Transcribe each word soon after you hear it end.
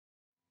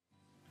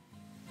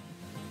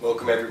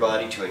Welcome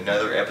everybody to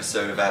another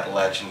episode of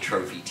Appalachian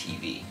Trophy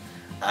TV.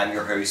 I'm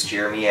your host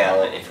Jeremy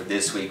Allen, and for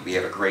this week we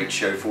have a great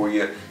show for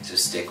you, so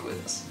stick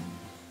with us.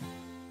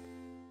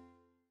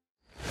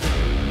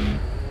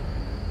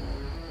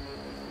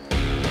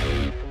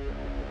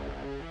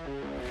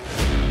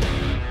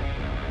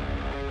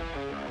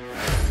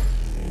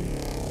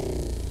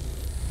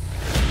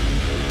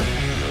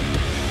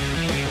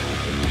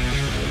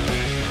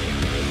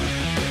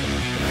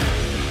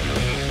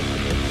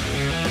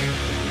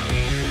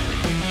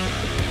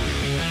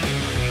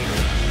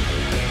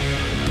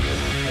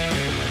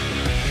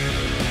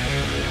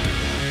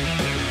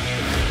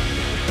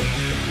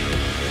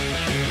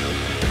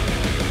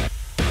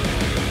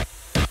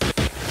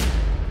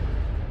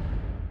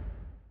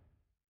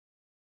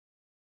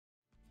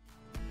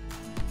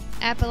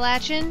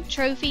 Appalachian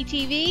Trophy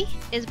TV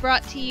is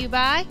brought to you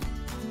by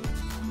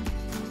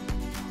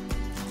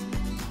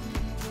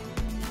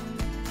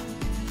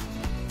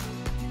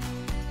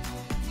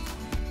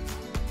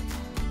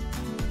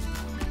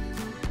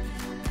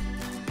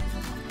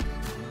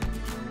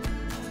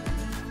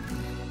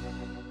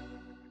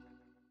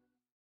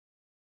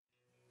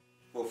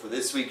Well, for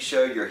this week's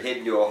show, you're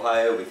heading to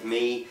Ohio with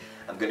me.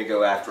 I'm going to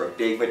go after a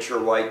big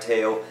mature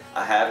whitetail.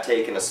 I have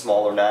taken a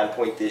smaller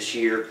 9-point this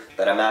year,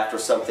 but I'm after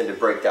something to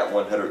break that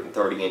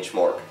 130-inch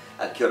mark.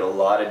 I've killed a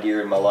lot of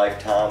deer in my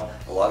lifetime,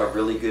 a lot of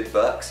really good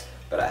bucks,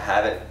 but I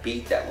haven't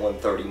beat that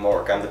 130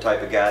 mark. I'm the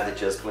type of guy that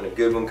just when a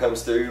good one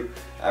comes through,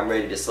 I'm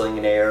ready to sling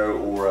an arrow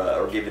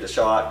or give it a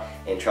shot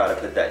and try to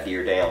put that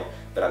deer down.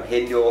 But I'm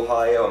heading to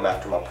Ohio. I'm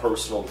after my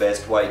personal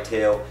best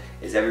whitetail.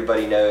 As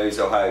everybody knows,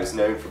 Ohio is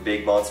known for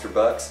big monster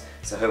bucks,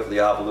 so hopefully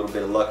I'll have a little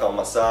bit of luck on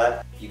my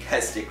side. You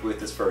guys stick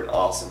with us for an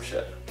awesome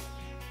show.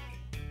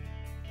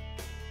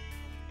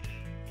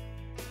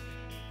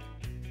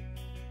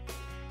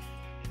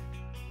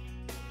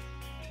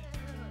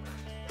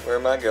 Where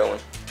am I going?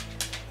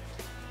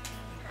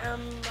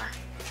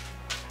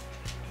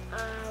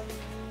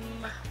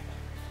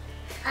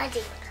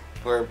 Hunting.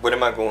 What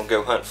am I going to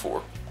go hunt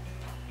for?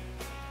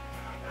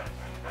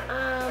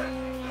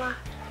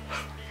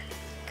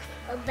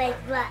 A big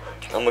buck.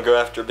 I'm going to go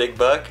after a big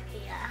buck?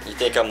 Yeah. You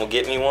think I'm going to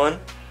get me one?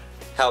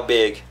 How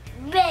big?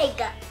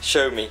 Big.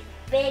 Show me.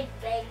 Big,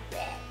 big, big.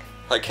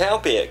 Like how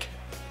big?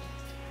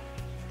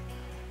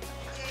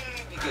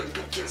 You get a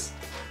big kiss.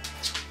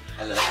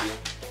 I love you.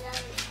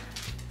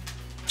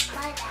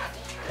 Bye, Daddy.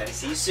 Daddy,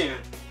 see you soon.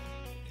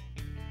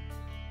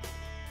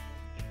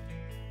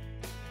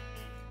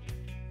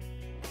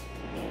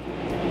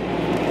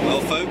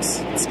 Well, folks,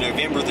 it's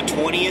November the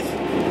 20th,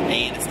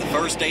 and it's the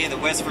first day of the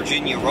West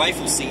Virginia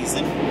rifle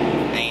season,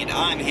 and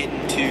I'm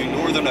heading to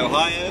northern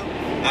Ohio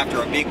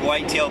after a big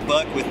whitetail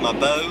buck with my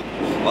bow.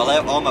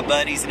 While all my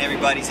buddies and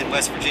everybody's in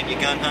West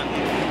Virginia gun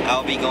hunting,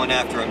 I'll be going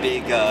after a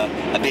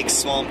big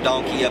swamp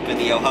donkey up in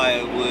the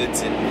Ohio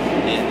woods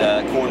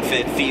and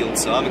corn-fed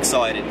fields, so I'm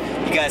excited.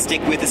 You guys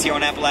stick with us here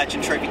on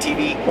Appalachian Trophy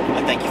TV.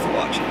 I thank you for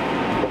watching.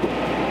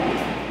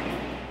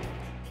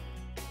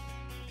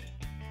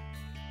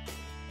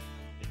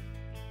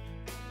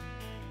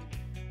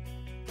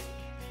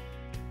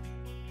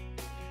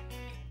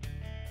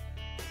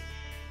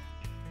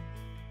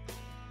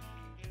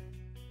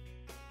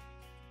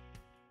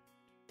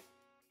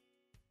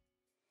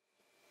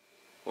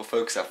 Well,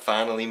 folks, I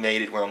finally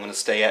made it where I'm going to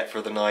stay at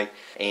for the night,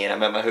 and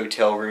I'm at my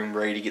hotel room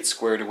ready to get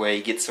squared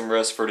away, get some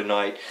rest for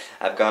tonight.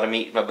 I've got to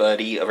meet my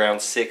buddy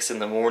around 6 in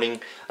the morning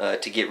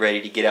to get ready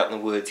to get out in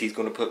the woods. He's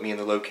going to put me in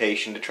the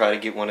location to try to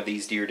get one of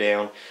these deer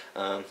down.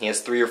 He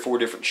has 3 or 4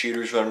 different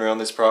shooters running around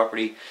this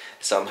property,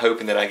 so I'm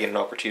hoping that I get an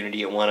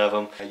opportunity at one of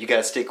them. You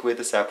guys stick with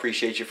us. I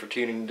appreciate you for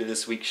tuning into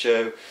this week's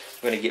show.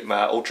 I'm going to get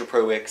my Ultra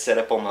Pro X set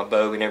up on my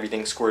bow and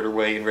everything squared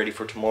away and ready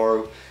for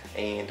tomorrow,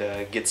 and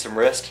get some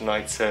rest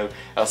tonight. So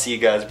I'll see you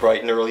guys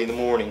bright and early in the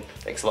morning.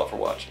 Thanks a lot for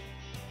watching.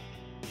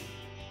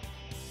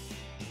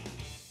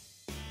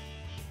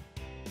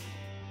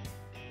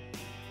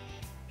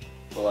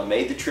 Well, I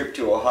made the trip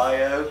to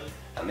Ohio.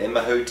 I'm in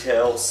my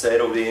hotel,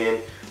 settled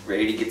in,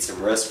 ready to get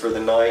some rest for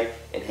the night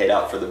and head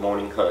out for the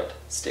morning hunt.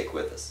 Stick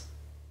with us.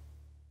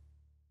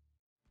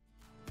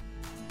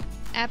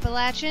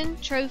 Appalachian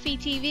Trophy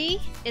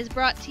TV is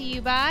brought to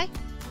you by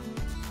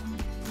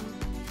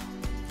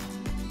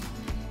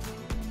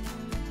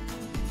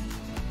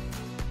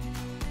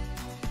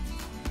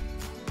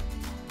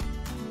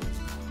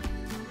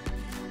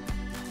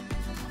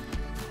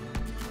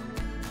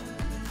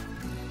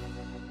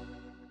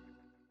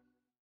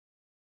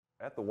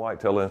At the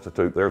Whitetail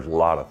Institute, there's a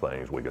lot of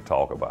things we could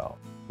talk about,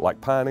 like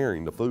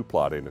pioneering the food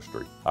plot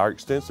industry, our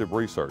extensive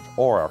research,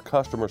 or our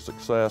customer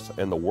success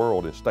and the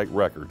world and state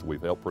records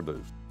we've helped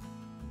produce.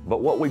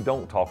 But what we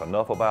don't talk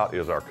enough about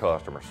is our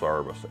customer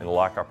service, and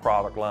like our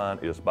product line,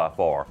 is by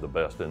far the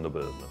best in the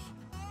business.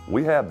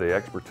 We have the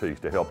expertise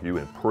to help you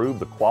improve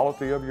the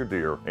quality of your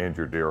deer and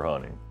your deer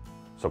hunting.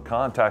 So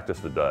contact us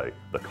today.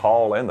 The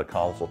call and the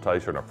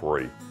consultation are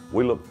free.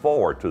 We look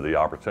forward to the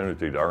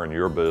opportunity to earn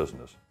your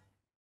business.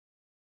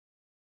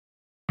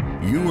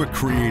 You were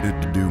created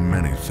to do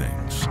many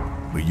things,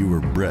 but you were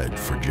bred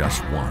for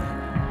just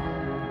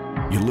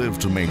one. You live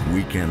to make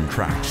weekend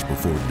tracks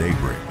before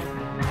daybreak,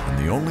 and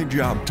the only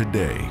job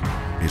today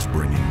is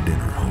bringing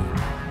dinner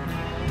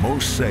home.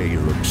 Most say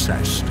you're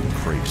obsessed and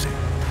crazy.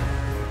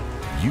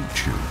 You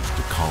choose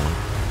to call it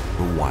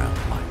the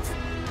wildlife.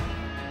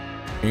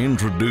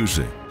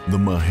 Introducing the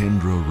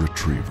Mahindra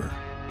Retriever.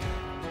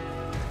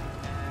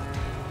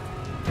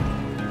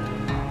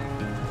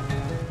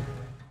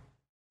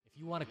 If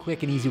you want a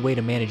quick and easy way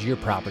to manage your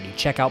property,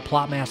 check out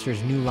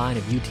Plotmaster's new line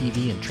of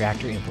UTV and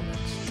tractor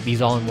implements.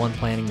 These all-in-one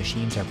planting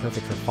machines are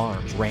perfect for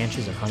farms,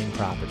 ranches, and hunting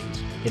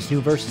properties. Its new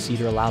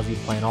VersaSeeder allows you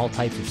to plant all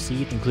types of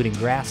seed, including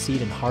grass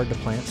seed and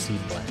hard-to-plant seed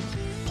blends.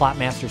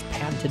 Plotmaster's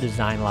patented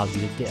design allows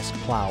you to disc,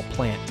 plow,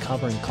 plant,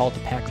 cover, and call to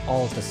pack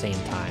all at the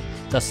same time,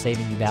 thus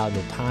saving you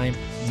valuable time,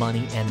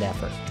 money, and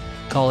effort.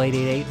 Call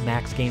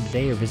 888-MAX-GAME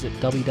today or visit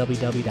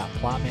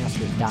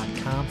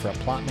www.plotmasters.com for a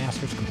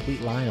Plotmaster's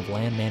complete line of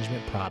land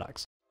management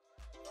products.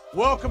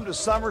 Welcome to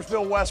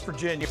Summersville, West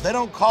Virginia. They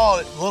don't call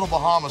it Little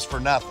Bahamas for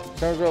nothing.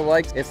 Summersville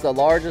Lake, it's the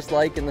largest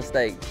lake in the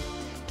state.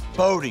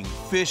 Boating,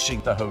 fishing,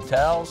 the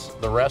hotels,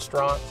 the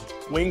restaurants,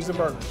 wings and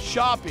burgers,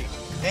 shopping,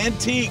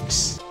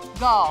 antiques,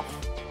 golf,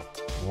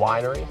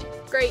 winery,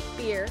 great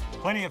beer,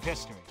 plenty of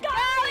history.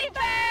 Golly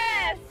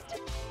Fest!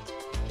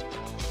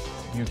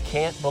 You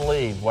can't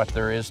believe what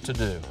there is to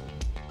do.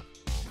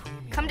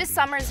 Come to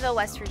Summersville,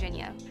 West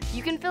Virginia.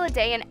 You can fill a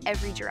day in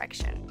every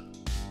direction.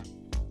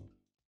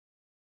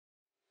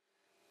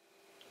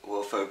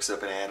 Well, folks,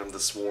 up in Adam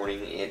this morning,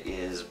 it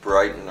is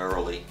bright and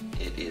early.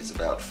 It is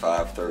about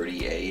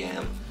 5:30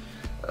 a.m.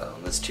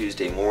 This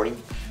Tuesday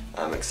morning.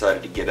 I'm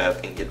excited to get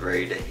up and get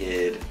ready to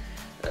head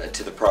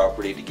to the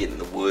property to get in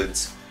the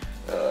woods,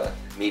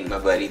 meeting my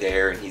buddy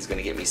there, and he's going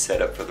to get me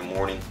set up for the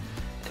morning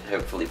and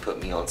hopefully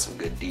put me on some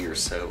good deer.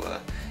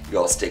 So you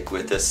all stick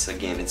with us.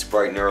 Again, it's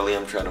bright and early.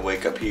 I'm trying to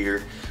wake up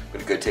here. I'm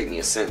going to go take me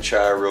a scent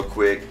shower real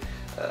quick,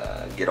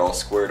 get all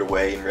squared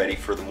away and ready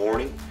for the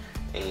morning,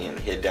 and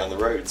head down the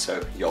road.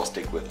 So y'all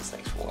stick with us.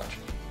 Thanks for watching.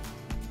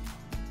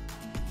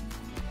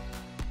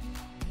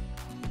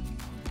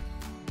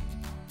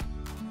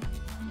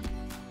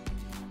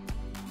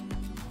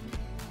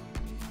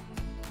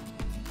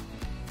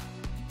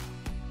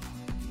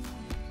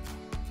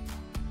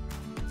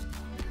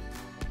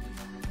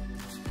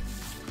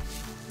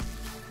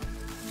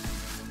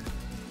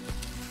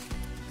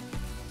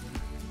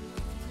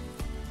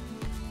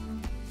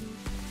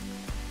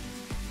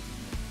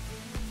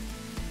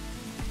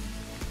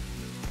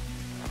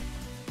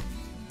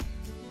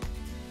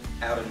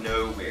 Out of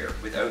nowhere,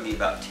 with only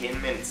about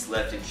 10 minutes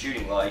left in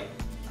shooting light,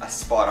 I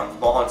spot a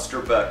monster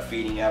buck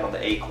feeding out on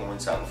the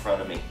acorns out in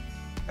front of me.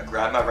 I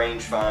grab my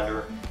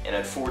rangefinder, and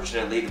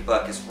unfortunately the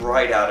buck is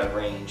right out of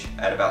range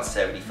at about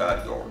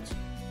 75 yards.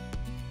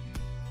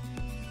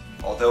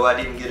 Although I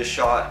didn't get a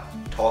shot,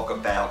 talk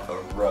about a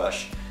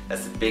rush.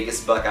 That's the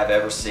biggest buck I've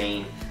ever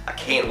seen. I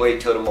can't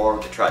wait till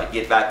tomorrow to try to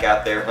get back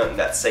out there hunting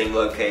that same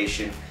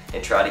location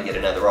and try to get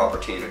another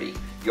opportunity.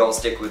 Y'all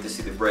stick with us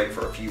through the break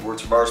for a few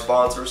words from our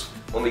sponsors.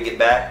 When we get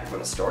back, we're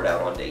going to start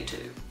out on day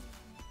 2.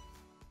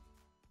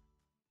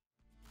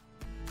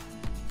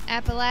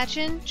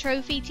 Appalachian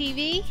Trophy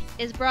TV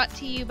is brought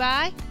to you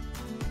by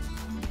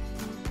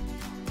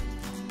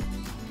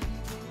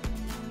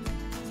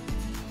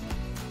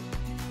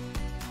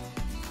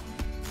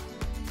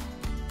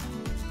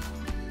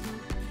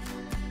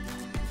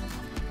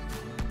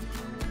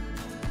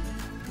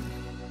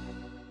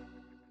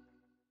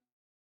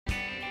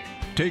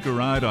Take a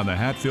ride on the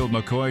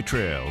Hatfield-McCoy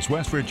Trails,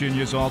 West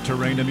Virginia's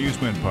all-terrain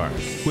amusement park.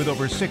 With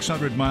over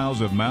 600 miles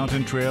of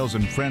mountain trails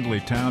and friendly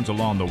towns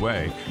along the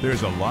way,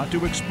 there's a lot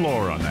to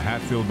explore on the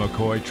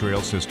Hatfield-McCoy Trail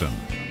system.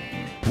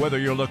 Whether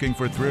you're looking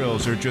for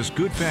thrills or just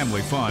good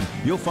family fun,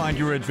 you'll find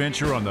your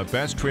adventure on the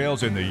best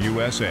trails in the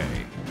USA.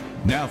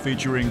 Now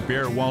featuring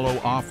Bear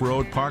Wallow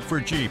Off-Road Park for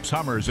Jeeps,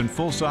 Hummers, and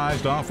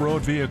full-sized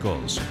off-road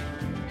vehicles.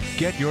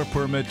 Get your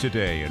permit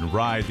today and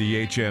ride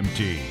the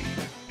HMT.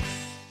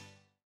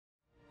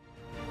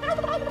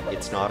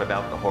 It's not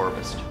about the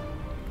harvest.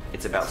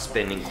 It's about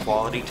spending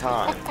quality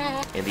time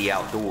in the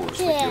outdoors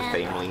with your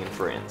family and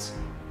friends.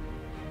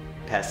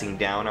 Passing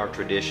down our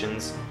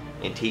traditions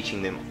and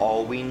teaching them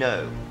all we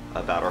know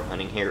about our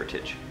hunting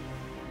heritage.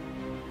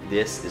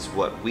 This is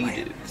what we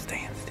do,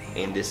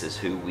 and this is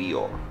who we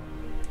are.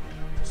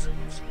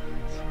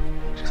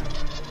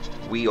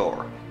 We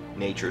are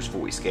Nature's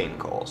Voice Game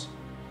Calls.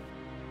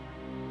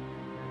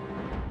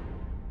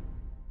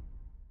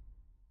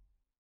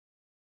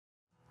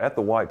 At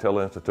the Whitetail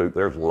Institute,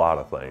 there's a lot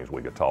of things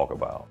we could talk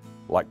about,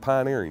 like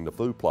pioneering the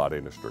food plot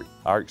industry,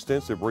 our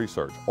extensive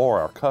research,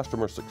 or our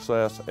customer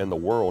success and the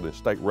world in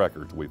state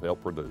records we've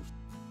helped produce.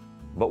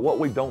 But what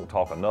we don't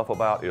talk enough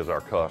about is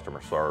our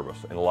customer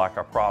service, and like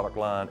our product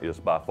line, is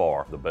by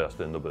far the best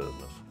in the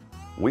business.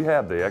 We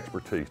have the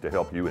expertise to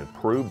help you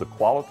improve the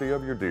quality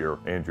of your deer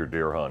and your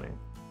deer hunting.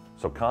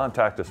 So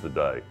contact us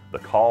today. The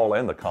call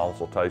and the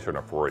consultation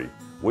are free.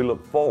 We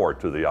look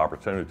forward to the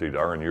opportunity to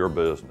earn your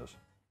business.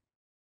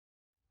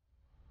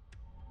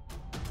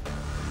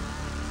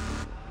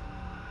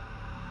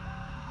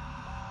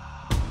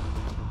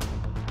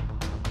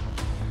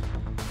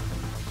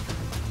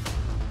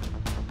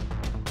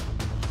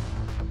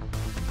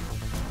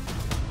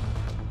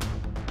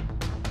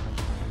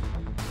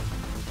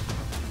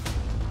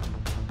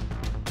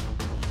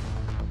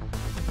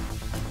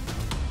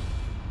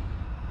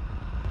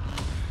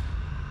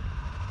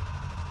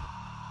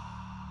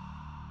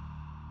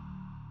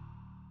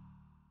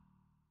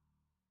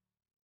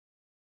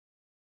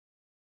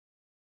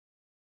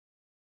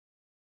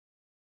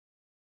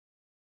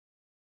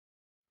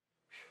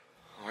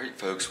 Alright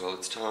folks, well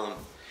it's time.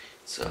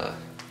 It's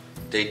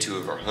day 2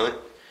 of our hunt.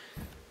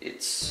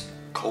 It's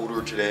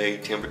colder today,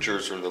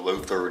 temperatures are in the low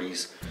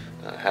 30s.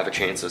 Have a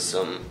chance of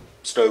some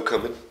snow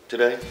coming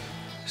today.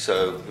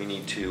 So we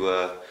need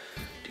to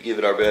give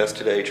it our best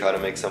today, try to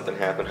make something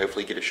happen,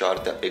 hopefully get a shot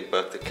at that big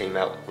buck that came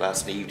out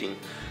last evening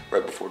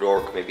right before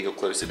dark. Maybe he'll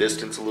close the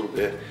distance a little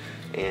bit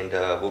and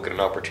we'll get an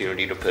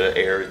opportunity to put an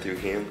arrow through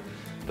him.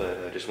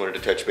 But I just wanted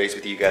to touch base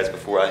with you guys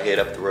before I head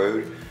up the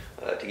road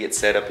to get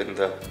set up in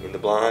the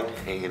blind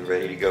and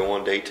ready to go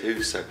on day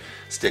 2. So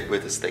stick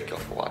with us. Thank y'all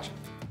for watching.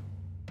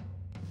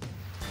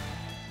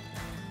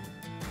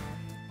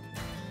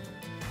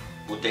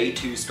 Well, day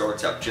 2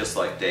 starts out just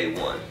like day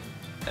 1.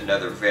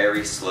 Another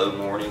very slow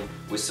morning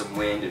with some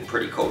wind and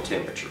pretty cold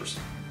temperatures.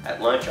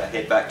 At lunch, I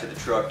head back to the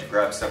truck to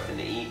grab something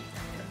to eat,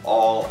 and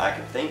all I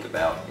can think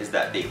about is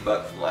that big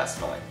buck from last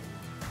night.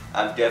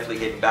 I'm definitely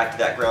heading back to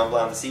that ground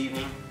blind this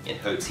evening in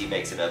hopes he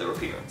makes another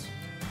appearance.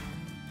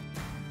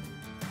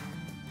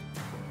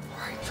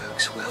 Alright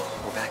folks, well,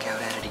 we're back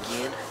out at it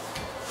again.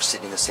 We're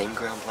sitting in the same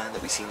ground blind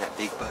that we seen that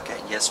big buck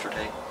at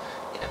yesterday,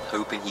 and I'm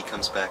hoping he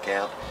comes back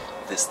out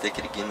of this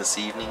thicket again this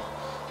evening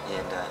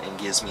and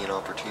gives me an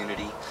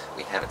opportunity.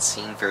 We haven't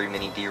seen very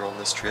many deer on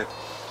this trip.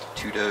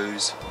 2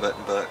 does,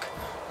 button buck,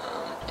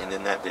 and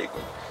then that big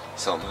one.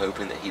 So I'm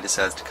hoping that he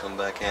decides to come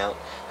back out,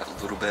 have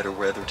a little better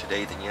weather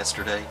today than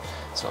yesterday.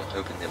 So I'm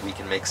hoping that we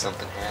can make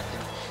something happen,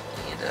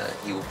 and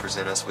he will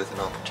present us with an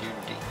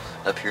opportunity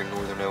up here in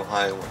northern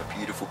Ohio on a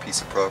beautiful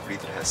piece of property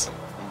that has some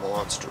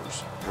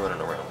monsters running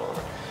around on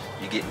it.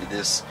 You get into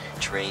this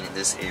terrain in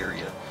this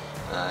area,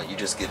 you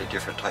just get a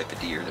different type of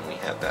deer than we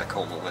have back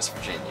home in West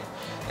Virginia,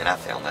 and I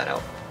found that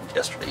out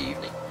yesterday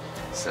evening.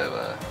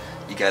 So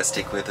you guys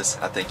stick with us.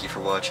 I thank you for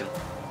watching.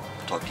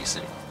 I'll talk to you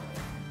soon.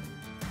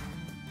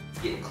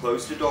 Getting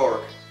close to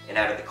dark, and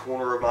out of the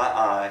corner of my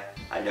eye,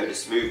 I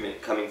noticed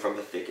movement coming from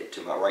the thicket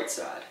to my right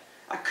side.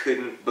 I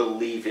couldn't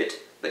believe it,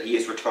 but he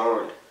has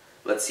returned.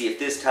 Let's see if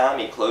this time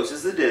he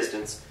closes the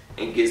distance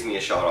and gives me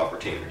a shot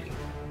opportunity.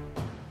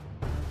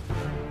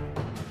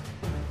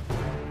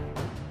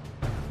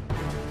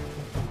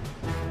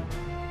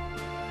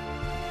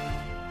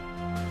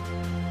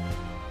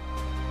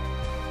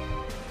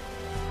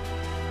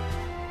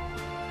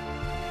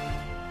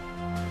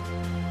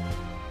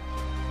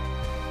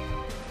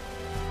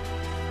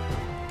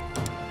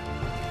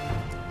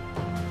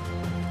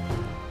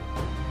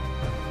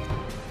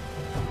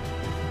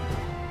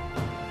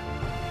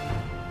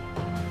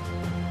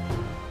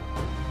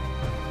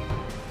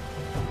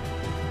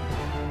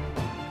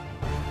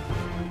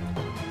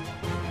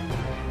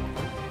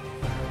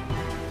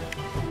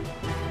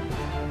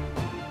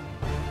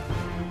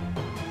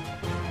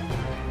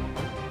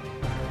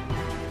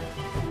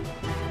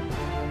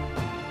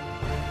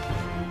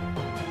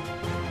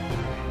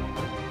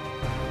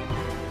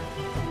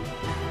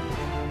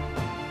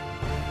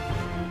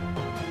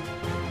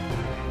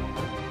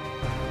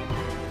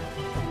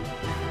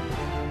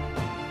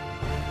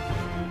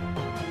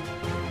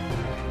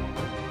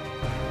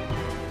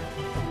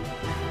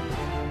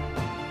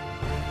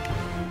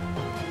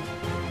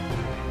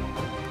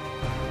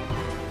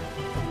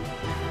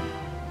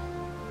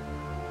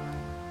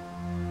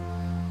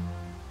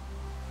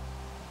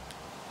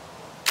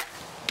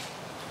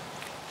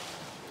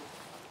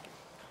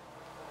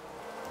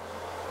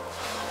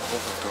 Oh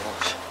my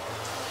gosh.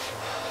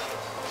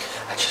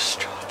 I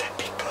just shot that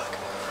big buck.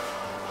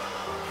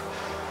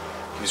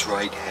 He was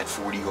right at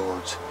 40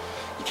 yards.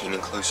 He came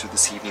in closer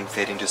this evening,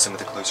 fed into some of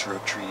the closer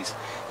oak trees,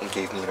 and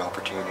gave me an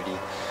opportunity.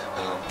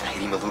 I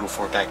hit him a little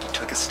far back. He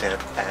took a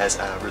step as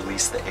I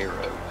released the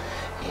arrow.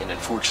 And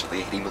unfortunately,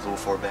 I hit him a little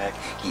far back.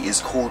 He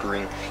is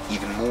quartering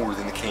even more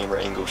than the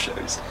camera angle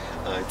shows.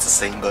 It's the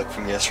same buck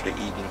from yesterday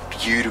evening.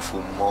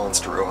 Beautiful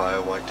monster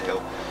Ohio whitetail.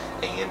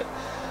 And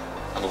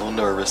I'm a little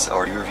nervous. I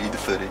already reviewed the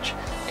footage,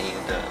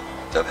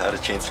 and I've had a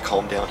chance to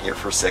calm down here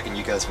for a second.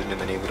 You guys wouldn't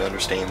have been able to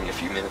understand me a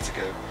few minutes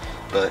ago.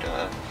 But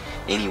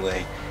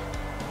anyway,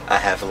 I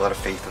have a lot of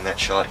faith in that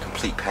shot.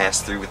 Complete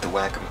pass-through with the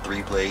Wacom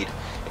 3-blade,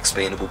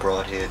 expandable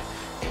broadhead,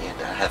 and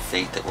I have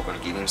faith that we're going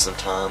to give him some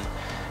time,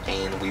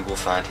 and we will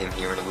find him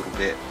here in a little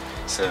bit.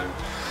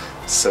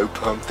 So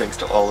pumped. Thanks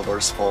to all of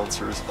our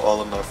sponsors, all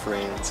of my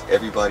friends,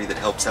 everybody that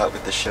helps out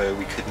with the show.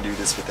 We couldn't do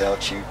this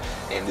without you,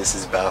 and this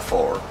is by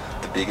far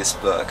the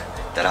biggest buck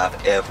that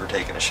I've ever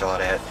taken a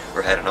shot at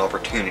or had an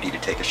opportunity to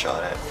take a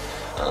shot at.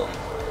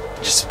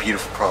 Just a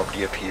beautiful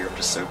property up here. I'm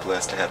just so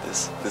blessed to have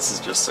this. This is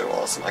just so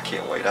awesome. I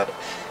can't wait.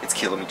 It's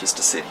killing me just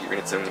to sit here, and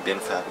it's only been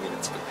 5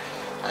 minutes, but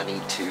I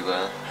need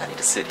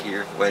to sit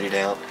here and wait it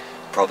out.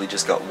 Probably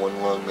just got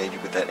one lung maybe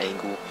with that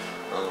angle.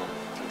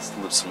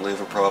 Some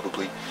liver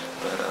probably,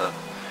 but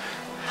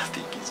I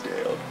think he's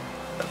down.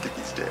 I think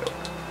he's down.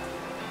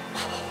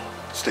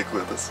 Stick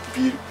with us.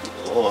 Beautiful.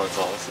 Oh, it's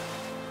awesome.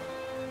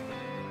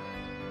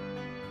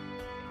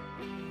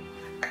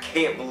 I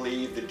can't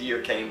believe the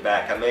deer came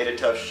back. I made a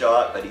tough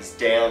shot, but he's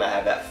down. I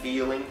have that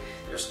feeling.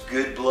 There's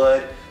good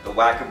blood. The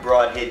Wacom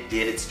broadhead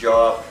did its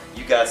job.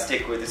 You guys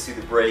stick with us through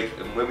the break,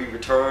 and when we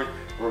return,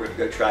 we're going to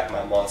go track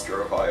my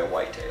monster Ohio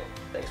whitetail.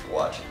 Thanks for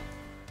watching.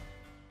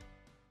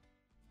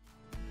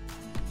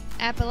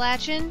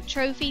 Appalachian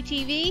Trophy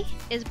TV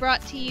is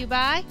brought to you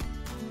by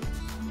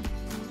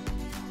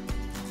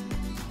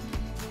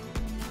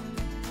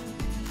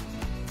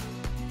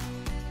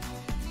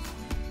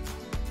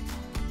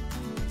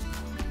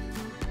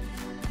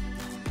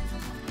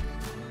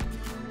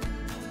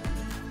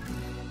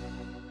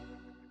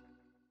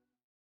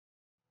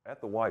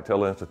At the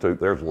Whitetail Institute,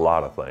 there's a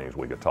lot of things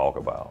we could talk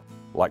about,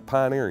 like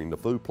pioneering the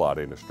food plot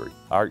industry,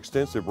 our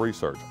extensive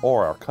research,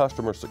 or our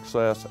customer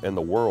success and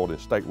the world and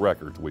state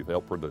records we've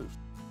helped produce.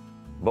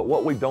 But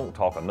what we don't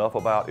talk enough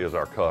about is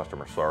our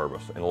customer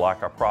service, and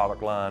like our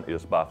product line,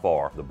 is by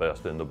far the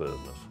best in the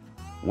business.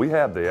 We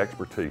have the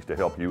expertise to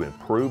help you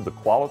improve the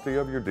quality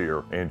of your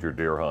deer and your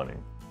deer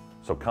hunting.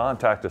 So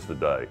contact us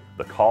today.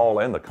 The call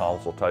and the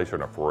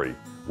consultation are free.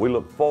 We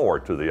look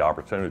forward to the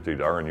opportunity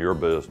to earn your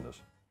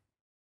business.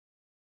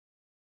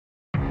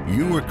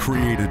 You were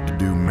created to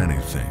do many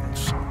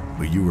things,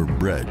 but you were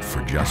bred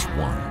for just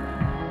one.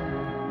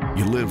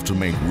 You live to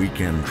make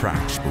weekend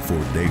tracks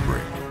before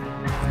daybreak,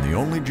 and the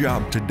only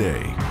job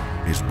today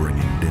is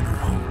bringing dinner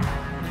home.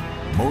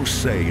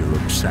 Most say you're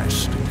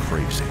obsessed and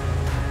crazy.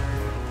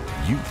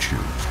 You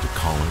choose to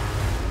call it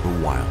the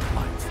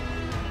wildlife.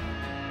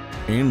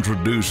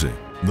 Introducing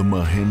the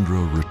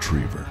Mahindra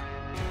Retriever.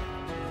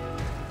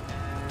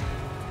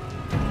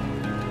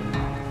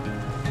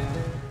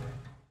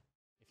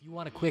 If you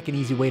want a quick and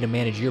easy way to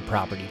manage your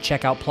property,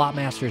 check out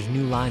Plotmaster's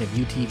new line of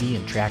UTV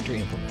and tractor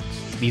implements.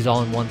 These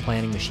all-in-one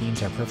planting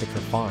machines are perfect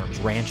for farms,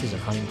 ranches,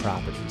 and hunting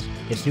properties.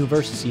 Its new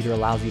VersaSeeder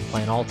allows you to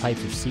plant all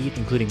types of seed,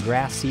 including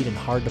grass seed and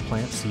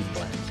hard-to-plant seed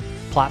blends.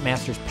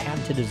 Plotmaster's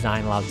patented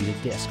design allows you to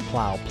disc,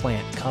 plow,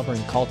 plant, cover,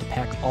 and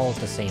cul-de-pack all at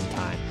the same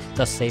time,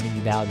 thus saving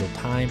you valuable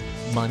time,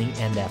 money,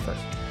 and effort.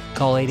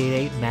 Call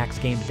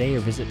 888-MAX-GAME today or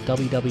visit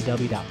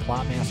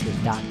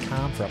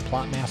www.plotmasters.com for a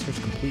Plotmaster's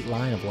complete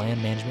line of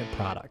land management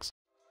products.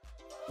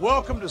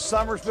 Welcome to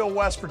Summersville,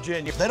 West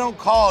Virginia. They don't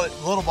call it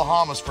Little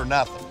Bahamas for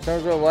nothing.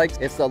 Summersville Lake,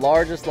 it's the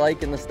largest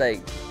lake in the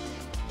state.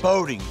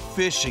 Boating,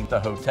 fishing, The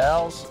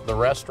hotels, the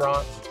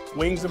restaurants,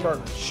 wings and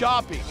burgers,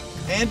 shopping,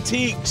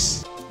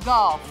 antiques,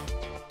 Golf.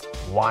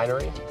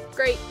 winery.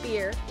 Great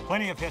beer.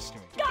 plenty of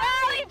history.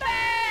 Golly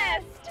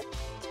Fest!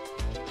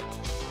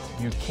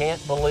 You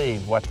can't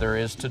believe what there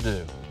is to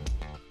do.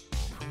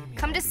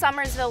 Come to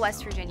Summersville,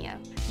 West Virginia.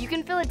 You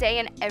can fill a day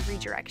in every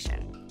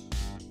direction.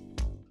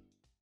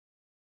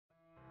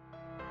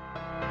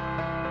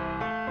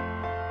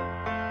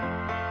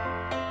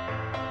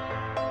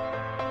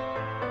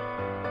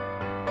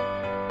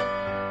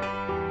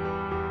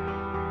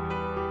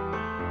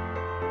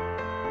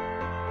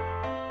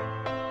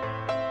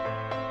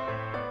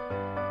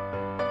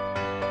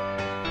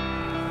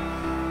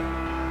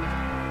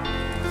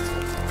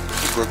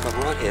 Broke my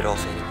broadhead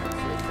off in it.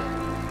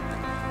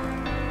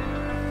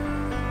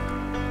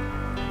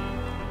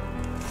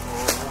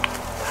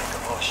 Oh my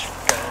gosh,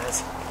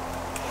 guys.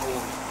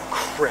 Holy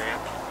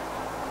crap.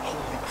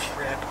 Holy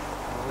crap. 1,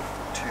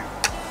 2, 3,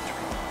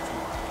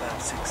 4,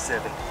 5, 6,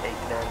 7, 8,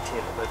 9,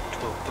 10, 11,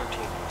 12,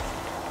 13,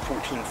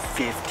 14,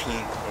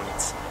 15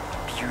 points.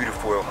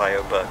 Beautiful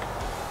Ohio buck.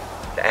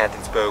 The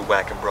Athens bow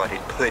whack and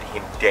broadhead put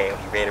him down.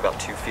 He ran about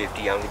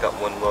 250. I only got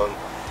one lung.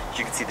 As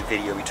you can see the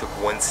video, he took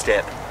one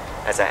step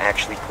as I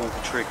actually pulled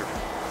the trigger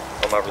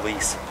on my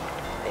release.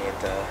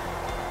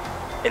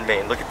 And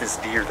man, look at this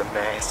deer. The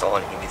mass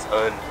on him is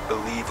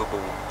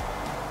unbelievable.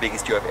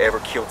 Biggest deer I've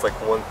ever killed is like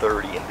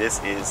 130, and this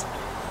is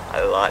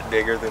a lot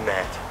bigger than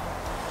that.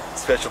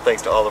 Special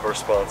thanks to all of our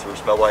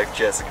sponsors, my wife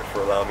Jessica for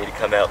allowing me to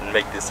come out and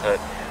make this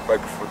hunt right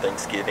before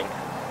Thanksgiving.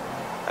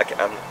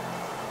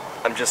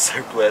 I'm just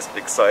so blessed and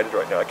excited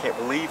right now. I can't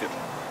believe it.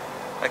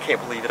 I can't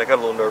believe it. I got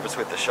a little nervous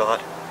with the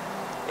shot,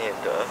 and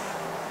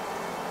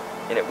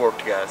it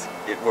worked, guys.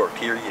 It worked.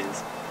 Here he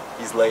is.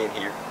 He's laying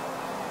here.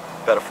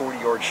 About a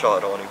 40-yard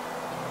shot on him.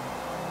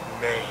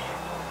 Man,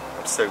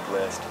 I'm so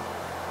blessed.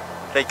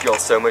 Thank you all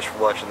so much for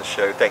watching the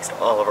show. Thanks to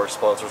all of our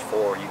sponsors for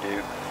all you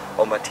do.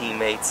 All my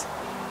teammates,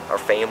 our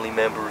family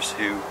members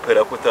who put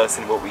up with us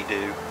and what we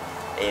do,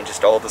 and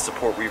just all the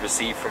support we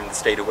receive from the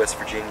state of West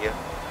Virginia.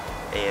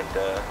 And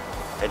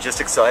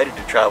just excited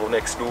to travel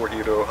next door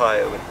here to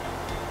Ohio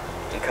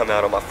and come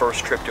out on my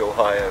first trip to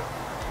Ohio.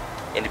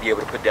 And to be able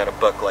to put down a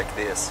buck like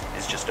this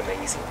is just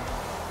amazing.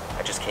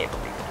 I just can't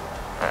believe it.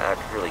 I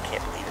really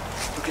can't believe it.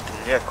 Look at the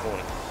neck on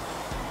him.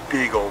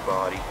 Big old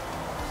body.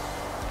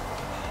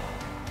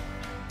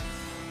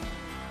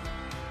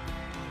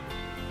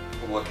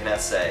 Well, what can I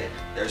say?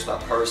 There's my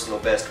personal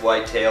best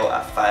whitetail.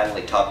 I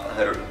finally topped the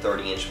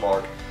 130-inch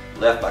mark,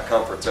 left my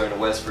comfort zone in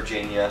West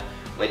Virginia,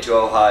 went to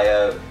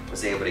Ohio,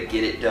 was able to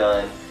get it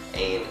done,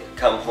 and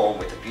come home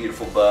with a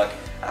beautiful buck.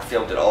 I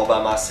filmed it all by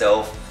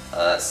myself.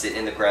 Sitting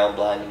in the ground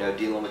blind, you know,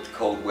 dealing with the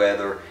cold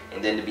weather,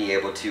 and then to be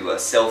able to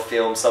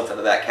self-film something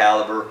of that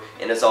caliber.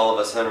 And as all of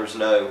us hunters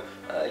know,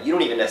 you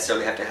don't even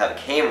necessarily have to have a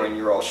camera and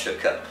you're all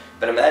shook up.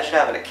 But imagine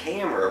having a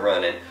camera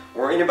running,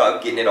 worrying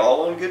about getting it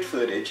all on good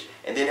footage,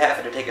 and then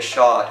having to take a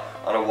shot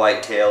on a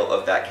whitetail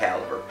of that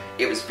caliber.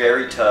 It was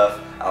very tough.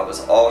 I was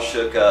all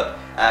shook up.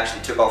 I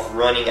actually took off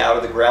running out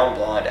of the ground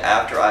blind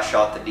after I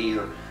shot the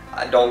deer.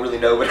 I don't really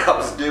know what I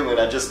was doing.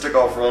 I just took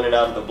off running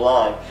out of the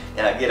blind,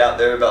 and I get out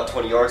there about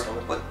 20 yards, and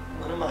I'm like,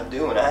 what am I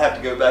doing? I have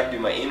to go back and do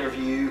my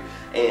interview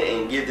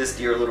and give this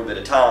deer a little bit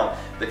of time.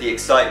 But the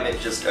excitement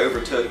just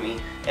overtook me,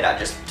 and I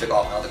just took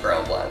off out of the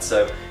ground blind.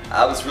 So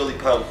I was really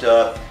pumped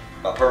up.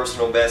 My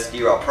personal best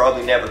deer, I'll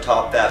probably never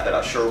top that, but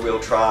I sure will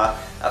try.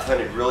 I've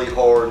hunted really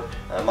hard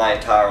my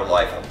entire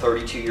life. I'm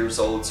 32 years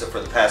old, so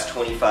for the past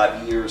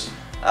 25 years,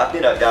 I've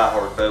been a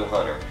diehard bow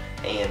hunter,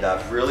 and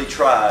I've really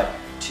tried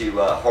to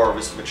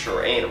harvest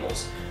mature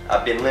animals.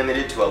 I've been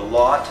limited to a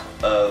lot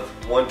of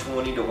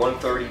 120 to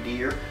 130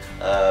 deer,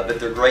 but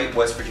they're great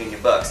West Virginia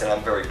bucks, and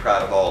I'm very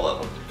proud of all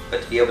of them.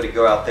 But to be able to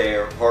go out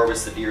there,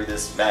 harvest the deer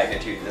this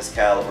magnitude and this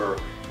caliber,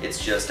 it's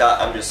just,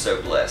 I'm just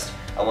so blessed.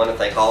 I want to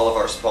thank all of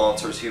our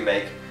sponsors who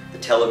make the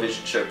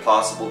television show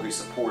possible, who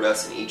support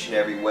us in each and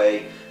every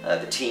way,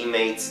 the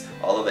teammates,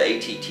 all of the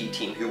ATT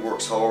team who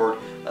works hard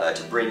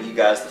to bring you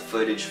guys the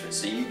footage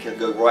so you can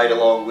go right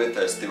along with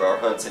us through our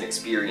hunts and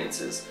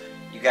experiences.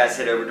 You guys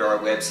head over to our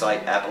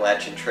website,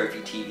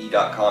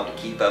 AppalachianTrophyTV.com, to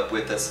keep up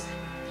with us.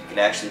 You can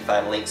actually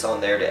find links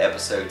on there to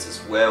episodes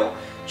as well.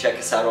 Check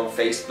us out on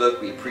Facebook.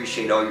 We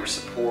appreciate all your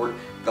support.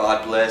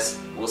 God bless.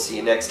 We'll see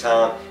you next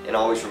time. And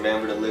always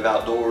remember to live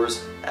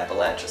outdoors,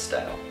 Appalachia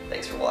style.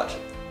 Thanks for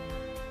watching.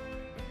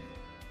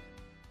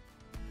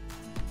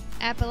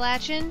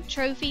 Appalachian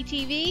Trophy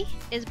TV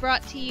is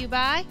brought to you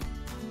by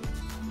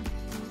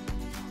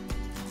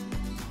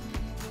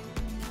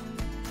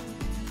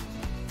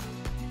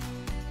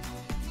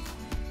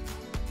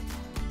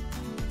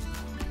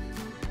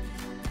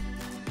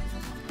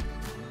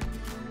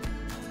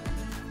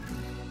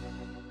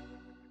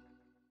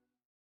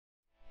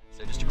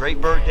So just a great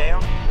bird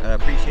down. I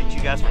appreciate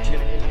you guys for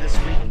tuning in this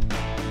week.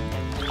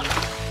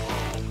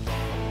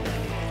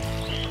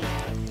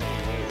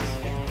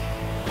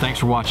 Thanks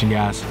for watching,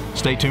 guys.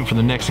 Stay tuned for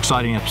the next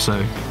exciting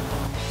episode.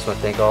 Just want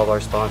to thank all of our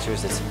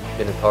sponsors that's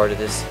been a part of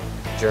this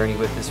journey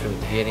with us from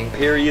the beginning.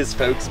 Here he is,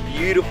 folks.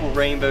 Beautiful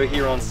rainbow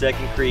here on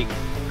Second Creek.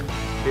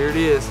 Here it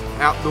is,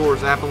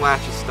 outdoors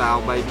Appalachia style,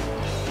 baby.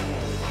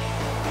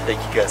 Thank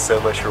you guys so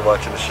much for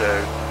watching the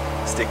show.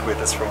 Stick with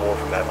us for more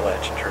from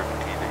Appalachian Trophy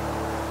TV.